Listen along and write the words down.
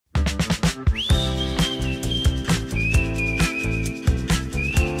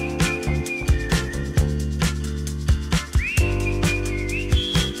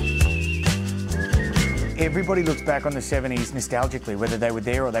Everybody looks back on the 70s nostalgically, whether they were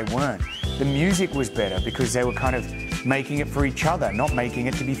there or they weren't. The music was better because they were kind of making it for each other, not making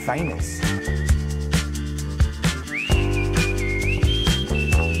it to be famous.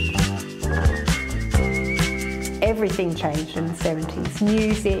 Everything changed in the 70s.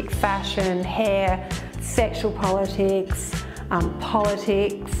 Music, fashion, hair, sexual politics,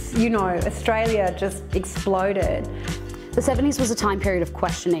 politics. You know, Australia just exploded. The 70s was a time period of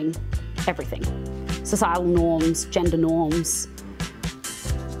questioning everything. Societal norms, gender norms,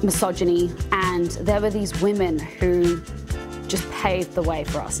 misogyny, and there were these women who just paved the way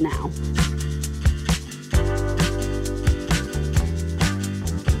for us now.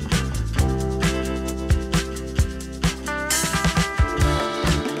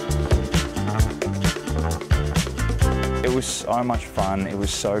 It was so much fun, it was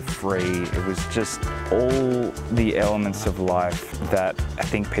so free, it was just all the elements of life that I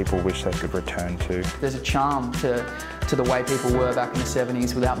think people wish they could return to. There's a charm to the way people were back in the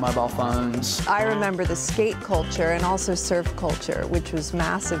 70s without mobile phones. I remember the skate culture and also surf culture, which was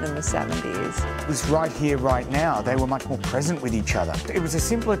massive in the 70s. It was right here, right now. They were much more present with each other. It was a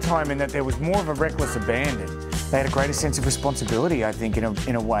simpler time in that there was more of a reckless abandon. They had a greater sense of responsibility, I think,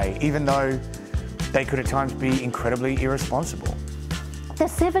 in a way, even though they could at times be incredibly irresponsible. The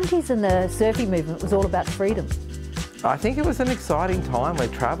 70s and the surfing movement was all about freedom. I think it was an exciting time where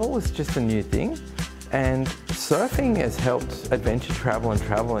travel was just a new thing, and surfing has helped adventure travel and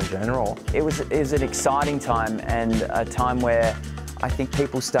travel in general. It was an exciting time, and a time where I think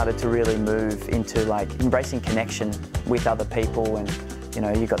people started to really move into like embracing connection with other people. And you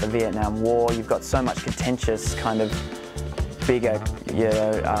know, you've got the Vietnam War, you've got so much contentious kind of bigger, you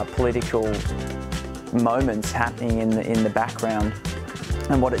know, political moments happening in the background,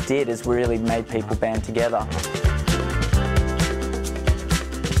 and what it did is really made people band together.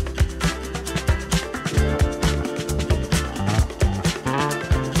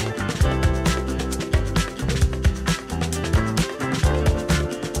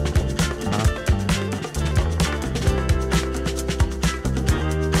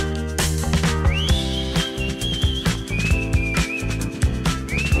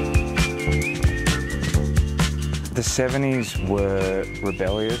 The 70s were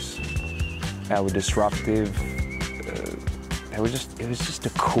rebellious, they were disruptive, it was just a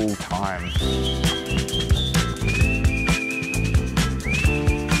cool time.